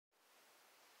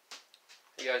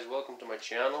Hey guys, welcome to my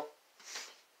channel.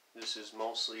 This is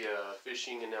mostly a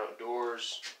fishing and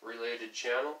outdoors related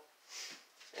channel,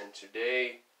 and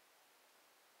today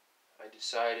I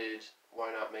decided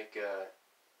why not make a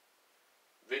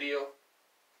video.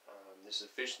 This is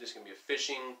going to be a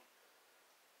fishing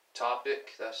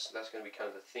topic. That's going to be kind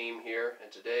of the theme here.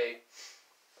 And today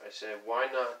I said, why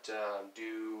not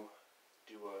do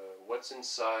a what's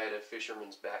inside a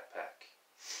fisherman's backpack.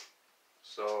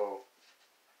 So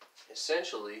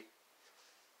essentially,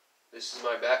 this is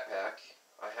my backpack.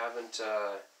 I haven't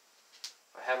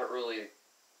really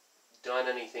done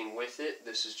anything with it.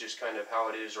 This is just kind of how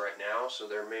it is right now. So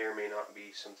there may or may not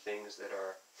be some things that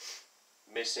are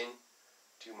missing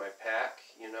to my pack,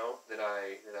 you know, that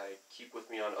I keep with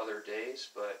me on other days.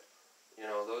 But you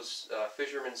know, those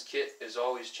fisherman's kit is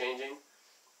always changing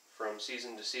from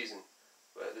season to season.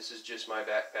 But this is just my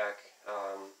backpack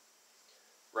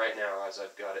right now as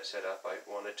I've got it set up. I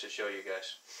wanted to show you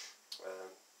guys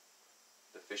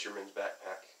the fisherman's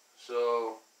backpack.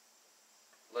 So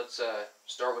let's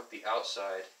start with the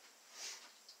outside.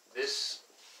 This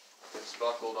is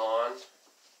buckled on.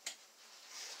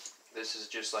 This is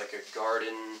just like a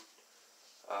garden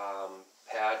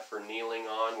pad for kneeling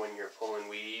on when you're pulling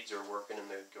weeds or working in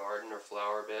the garden or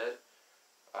flower bed.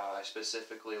 I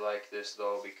specifically like this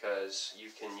though because you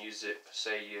can use it,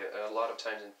 say a lot of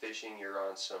times in fishing you're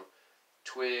on some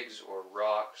twigs or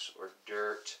rocks or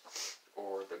dirt,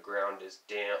 or the ground is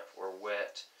damp or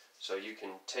wet. So you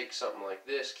can take something like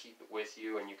this, keep it with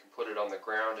you, and you can put it on the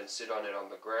ground and sit on it on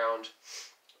the ground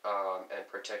and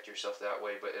protect yourself that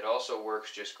way. But it also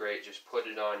works just great. Just put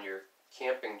it on your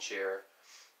camping chair,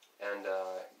 and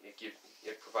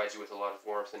it provides you with a lot of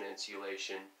warmth and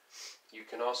insulation. You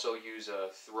can also use a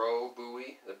throw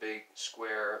buoy, the big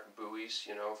square buoys,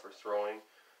 you know, for throwing,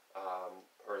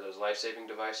 or those life-saving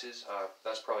devices.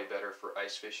 That's probably better for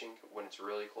ice fishing when it's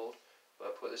really cold.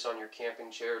 But put this on your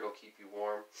camping chair, it'll keep you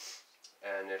warm,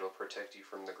 and it'll protect you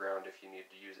from the ground if you need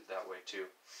to use it that way too.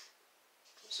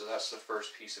 So that's the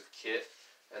first piece of kit,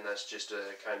 and that's just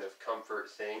a kind of comfort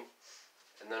thing.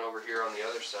 And then over here on the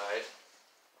other side,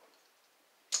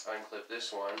 unclip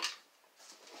this one.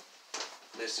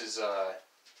 This is, I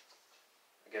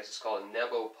guess it's called a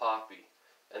Nebo Poppy,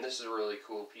 and this is a really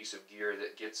cool piece of gear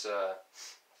that gets a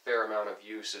fair amount of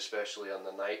use, especially on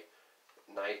the night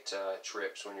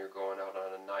trips when you're going out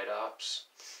on a night ops.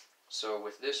 So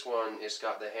with this one, it's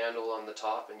got the handle on the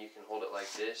top, and you can hold it like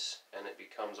this, and it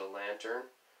becomes a lantern.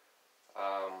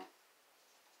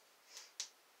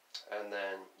 And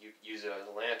then you use it as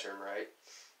a lantern, right?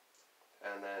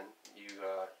 And then you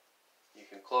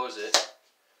can close it.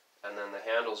 And then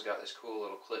the handle's got this cool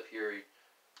little clip here. You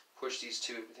push these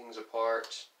two things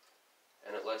apart,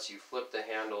 and it lets you flip the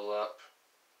handle up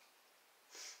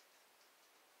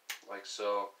like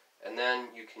so. And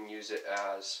then you can use it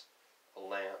as a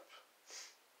lamp,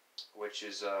 which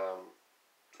is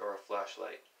or a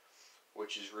flashlight,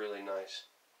 which is really nice.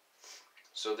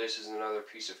 So this is another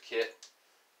piece of kit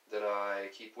that I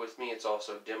keep with me. It's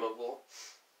also dimmable.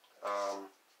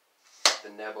 The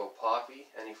Nebo Poppy,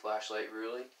 any flashlight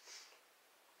really.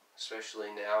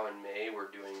 Especially now in May,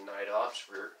 we're doing night ops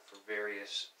for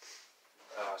various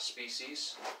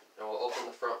species. And we'll open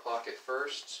the front pocket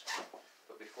first.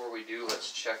 But before we do,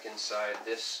 let's check inside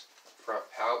this front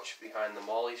pouch behind the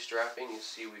molly strapping. You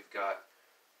see we've got,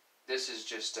 this is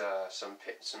just some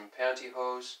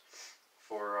pantyhose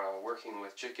for working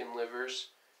with chicken livers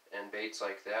and baits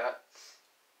like that.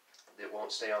 It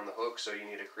won't stay on the hook, so you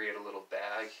need to create a little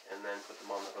bag and then put them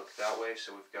on the hook that way.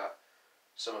 So we've got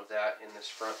some of that in this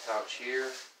front pouch here.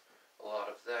 A lot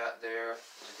of that there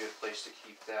is a good place to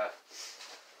keep that.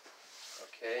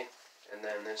 Okay, and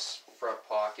then this front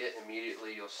pocket,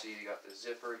 immediately you'll see you got the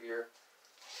zipper here.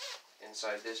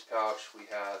 Inside this pouch we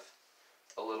have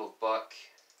a little buck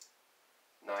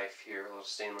knife here, a little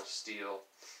stainless steel.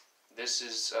 This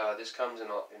is this comes in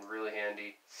really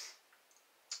handy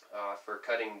for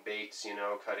cutting baits, you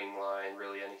know, cutting line,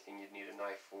 really anything you'd need a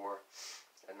knife for.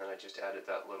 And then I just added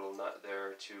that little nut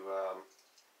there to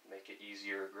make it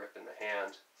easier grip in the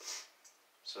hand.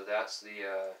 So that's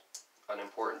an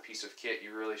important piece of kit.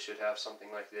 You really should have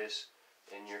something like this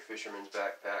in your fisherman's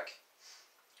backpack.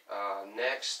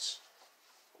 Next,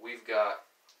 we've got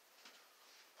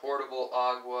portable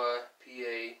agua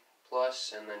PA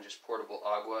plus, and then just portable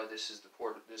agua. This is the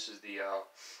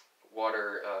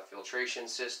water filtration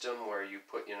system where you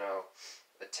put, you know,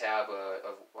 a tab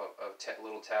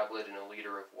little tablet in a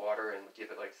liter of water and give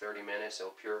it like 30 minutes.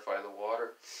 It'll purify the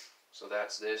water. So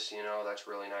that's this, you know, that's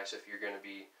really nice if you're going to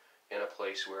be in a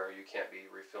place where you can't be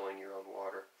refilling your own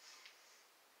water.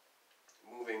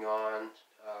 Moving on,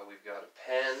 we've got a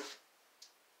pen.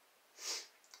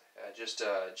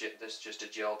 this is just a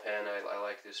gel pen. I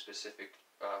like this specific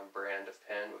brand of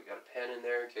pen. We got a pen in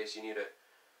there in case you need to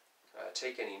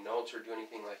take any notes or do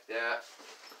anything like that.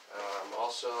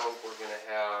 Also, we're going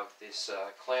to have this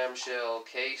clamshell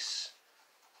case.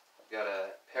 I've got a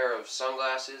pair of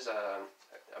sunglasses. I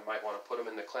might want to put them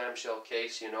in the clamshell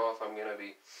case, you know, if I'm going to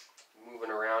be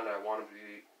moving around and I want them to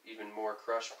be even more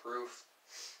crush proof.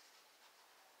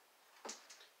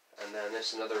 And then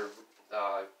this another,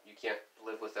 you can't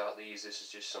live without these. This is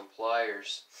just some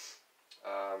pliers.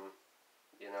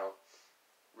 You know,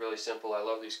 really simple. I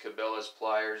love these Cabela's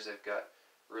pliers. They've got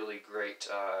really great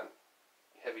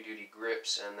heavy duty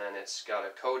grips, and then it's got a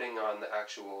coating on the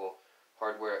actual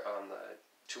hardware, on the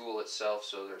tool itself,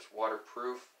 so there's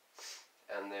waterproof,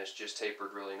 and this just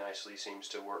tapered really nicely. Seems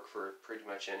to work for pretty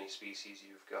much any species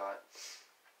you've got.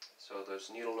 So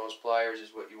those needle nose pliers is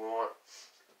what you want.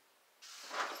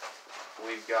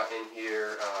 We've got in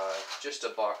here just a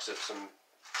box of some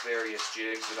various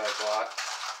jigs that I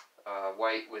bought.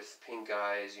 White with pink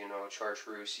eyes, you know,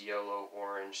 chartreuse, yellow,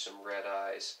 orange, some red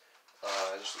eyes.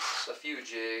 Just a few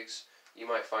jigs. You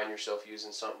might find yourself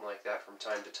using something like that from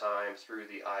time to time through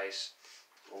the ice,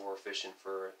 or fishing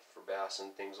for bass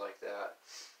and things like that.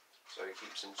 So you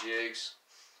keep some jigs.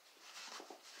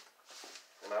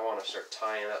 And I want to start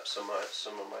tying up some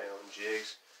of my own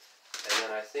jigs. And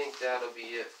then I think that'll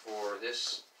be it for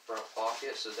this front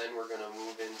pocket. So then we're going to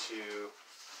move into,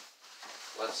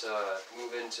 let's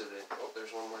move into the, oh,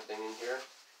 there's one more thing in here.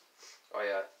 Oh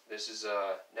yeah, this is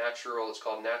natural, it's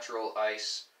called Natural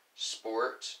Ice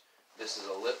Sport. This is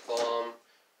a lip balm,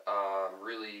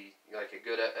 really like a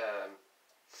good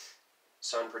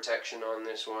sun protection on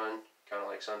this one, kind of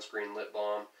like sunscreen lip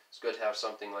balm. It's good to have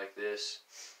something like this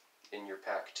in your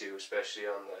pack too, especially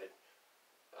on the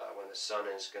when the sun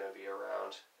is going to be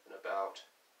around and about.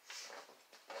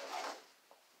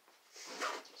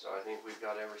 So I think we've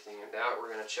got everything in that.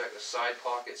 We're going to check the side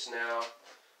pockets now.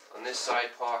 On this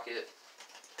side pocket,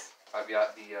 I've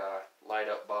got the light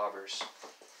up bobbers.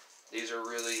 These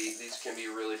can be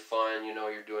really fun. You know,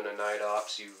 you're doing a night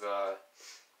ops.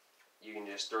 You can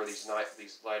just throw these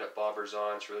light up bobbers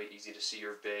on. It's really easy to see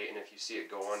your bait, and if you see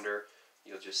it go under,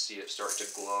 you'll just see it start to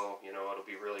glow. You know, it'll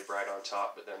be really bright on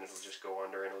top, but then it'll just go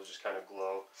under and it'll just kind of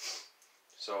glow.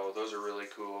 So those are really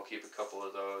cool. Keep a couple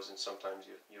of those, and sometimes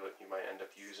you might end up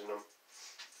using them.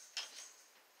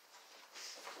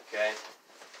 Okay,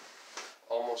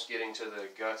 almost getting to the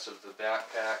guts of the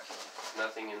backpack.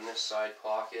 Nothing in this side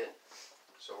pocket,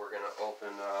 so we're going to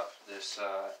open up this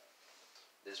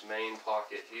this main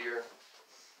pocket here.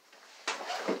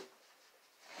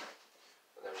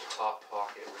 There's a top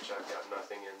pocket, which I've got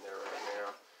nothing in there right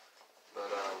now.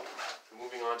 But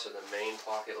moving on to the main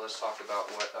pocket, let's talk about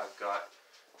what I've got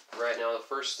right now. The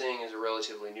first thing is a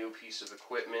relatively new piece of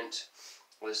equipment.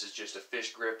 This is just a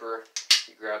fish gripper.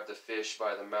 You grab the fish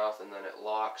by the mouth and then it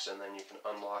locks, and then you can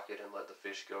unlock it and let the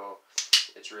fish go.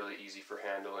 It's really easy for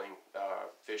handling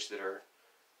fish that are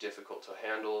difficult to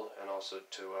handle, and also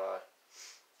to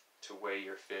weigh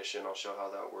your fish, and I'll show how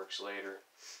that works later.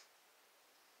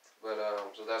 But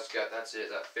so that's it,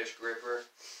 that fish gripper.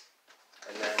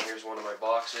 And then here's one of my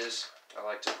boxes. I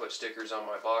like to put stickers on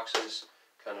my boxes.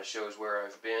 Kind of shows where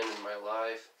I've been in my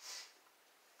life.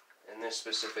 In this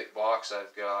specific box,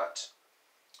 I've got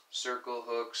circle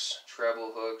hooks,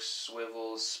 treble hooks,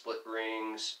 swivels, split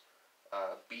rings,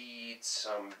 beads,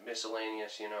 some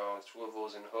miscellaneous, you know,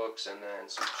 swivels and hooks, and then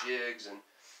some jigs and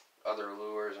other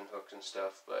lures and hooks and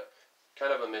stuff. But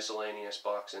kind of a miscellaneous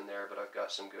box in there, but I've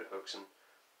got some good hooks and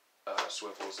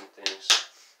swivels and things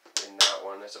in that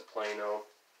one. That's a Plano.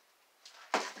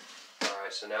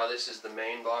 Alright, so now this is the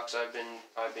main box I've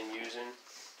been using.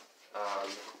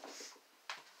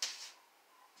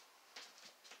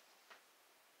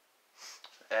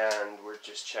 And we're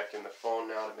just checking the phone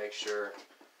now to make sure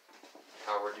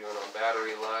how we're doing on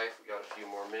battery life. We got a few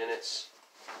more minutes.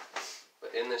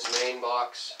 But in this main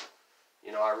box,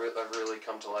 you know, I've really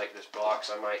come to like this box.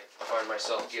 I might find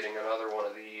myself getting another one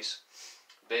of these.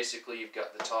 Basically, you've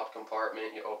got the top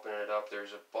compartment. You open it up,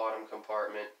 there's a bottom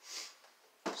compartment.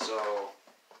 So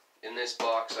in this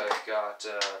box, I've got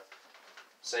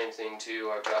same thing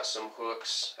too. I've got some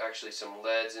hooks, actually some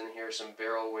leads in here, some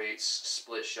barrel weights,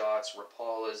 split shots,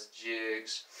 Rapalas,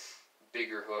 jigs,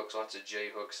 bigger hooks, lots of J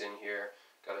hooks in here.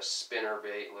 Got a spinner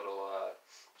bait, little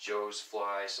Joe's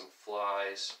fly, some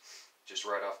flies, just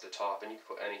right off the top. And you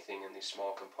can put anything in these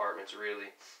small compartments,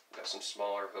 really. Got some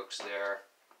smaller hooks there.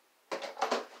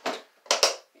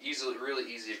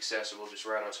 Really easy accessible, just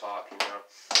right on top, you know,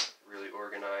 really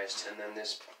organized. And then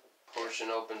this portion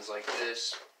opens like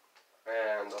this,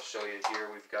 and I'll show you here.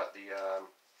 We've got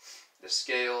the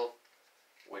scale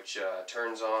which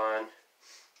turns on.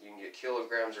 You can get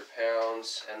kilograms or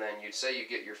pounds, and then you'd say you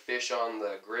get your fish on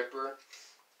the gripper,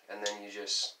 and then you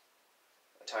just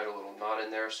tied a little knot in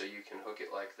there so you can hook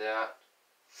it like that,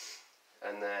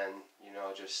 and then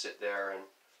just sit there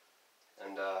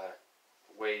and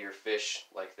weigh your fish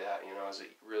like that. Is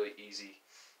a really easy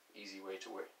way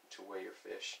to weigh your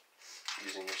fish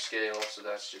using your scale. So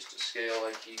that's just a scale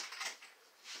I keep.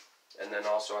 And then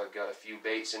also I've got a few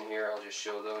baits in here. I'll just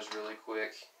show those really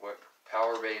quick. What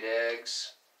power bait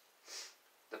eggs.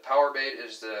 The power bait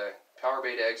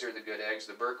eggs are the good eggs.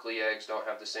 The Berkeley eggs don't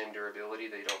have the same durability.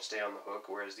 They don't stay on the hook,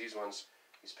 whereas these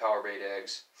power bait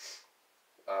eggs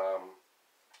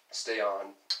stay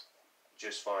on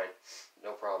just fine.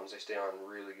 No problems. They stay on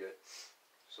really good.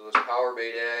 So those power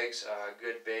bait eggs,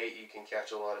 good bait. You can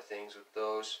catch a lot of things with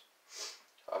those.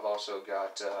 I've also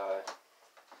got, if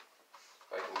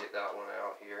I can get that one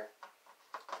out here,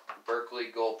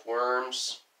 Berkeley gulp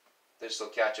worms. This will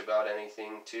catch about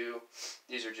anything too.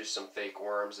 These are just some fake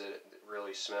worms that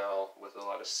really smell with a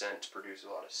lot of scent, produce a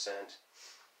lot of scent,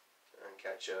 and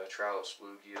catch trouts,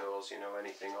 bluegills,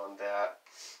 anything on that.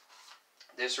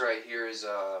 This right here is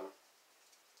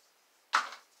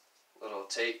little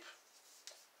tape.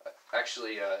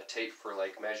 Actually, tape for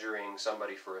like measuring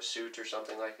somebody for a suit or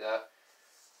something like that,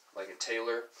 like a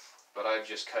tailor. But I've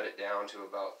just cut it down to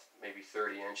about maybe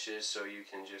 30 inches, so you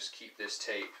can just keep this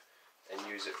tape and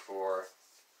use it for,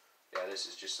 this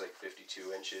is just like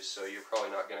 52 inches, so you're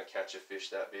probably not going to catch a fish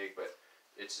that big, but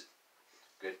it's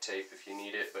good tape if you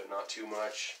need it, but not too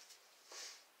much.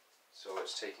 So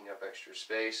it's taking up extra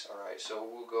space. Alright, so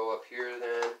we'll go up here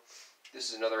then. This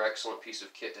is another excellent piece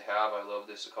of kit to have. I love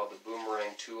this. It's called the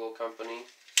Boomerang Tool Company.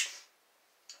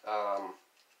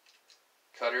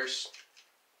 Cutters.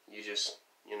 You just,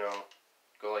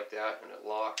 go like that and it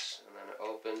locks and then it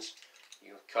opens.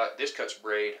 You cut. This cuts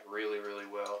braid really, really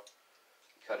well.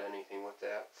 You cut anything with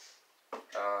that.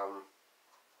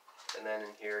 And then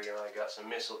in here, I got some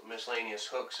miscellaneous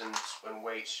hooks and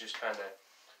weights just kind of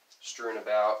strewn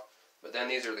about. But then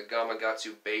these are the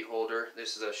Gamakatsu bait holder.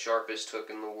 This is the sharpest hook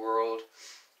in the world.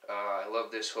 I love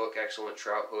this hook. Excellent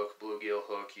trout hook, bluegill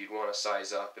hook. You'd want to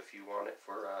size up if you want it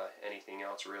for anything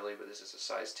else really, but this is a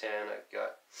size 10. I've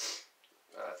got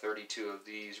 32 of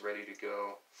these ready to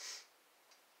go.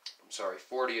 I'm sorry,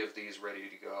 40 of these ready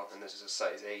to go, and this is a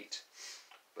size 8.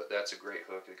 But that's a great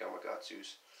hook, the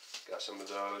Gamakatsu's. Got some of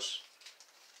those.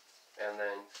 And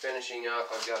then finishing up,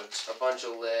 I've got a bunch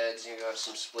of leads. You got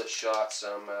some split shots,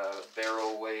 some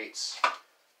barrel weights,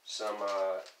 some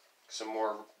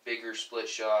more bigger split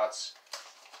shots,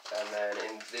 and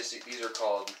then these are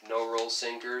called no-roll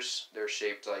sinkers. They're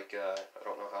shaped like I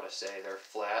don't know how to say. They're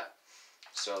flat,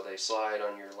 so they slide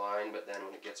on your line, but then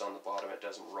when it gets on the bottom, it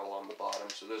doesn't roll on the bottom.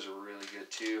 So those are really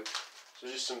good too. So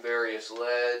just some various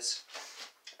leads.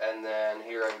 And then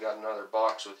here I've got another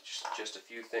box with just a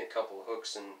few couple of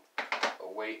hooks and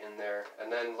a weight in there.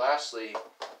 And then lastly,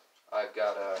 I've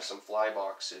got some fly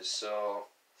boxes. So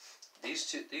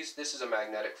this is a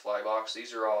magnetic fly box.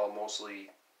 These are all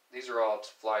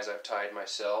flies I've tied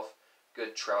myself.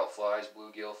 Good trout flies,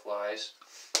 bluegill flies.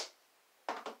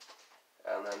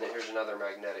 And then here's another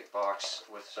magnetic box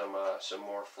with some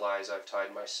more flies I've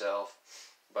tied myself.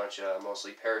 Bunch of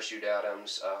mostly parachute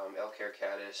Adams, elk hair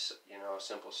caddis,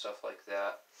 simple stuff like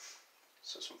that.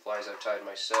 So some flies I've tied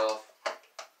myself.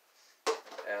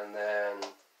 And then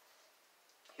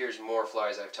here's more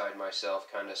flies I've tied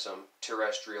myself, kind of some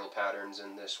terrestrial patterns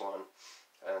in this one,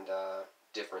 and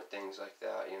different things like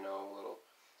that,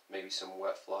 maybe some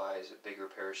wet flies, bigger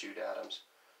parachute Adams.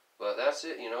 But that's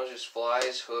it, just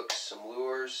flies, hooks, some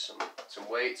lures, some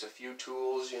weights, a few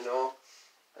tools,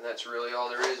 and that's really all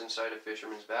there is inside a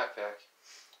fisherman's backpack.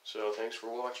 So thanks for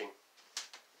watching.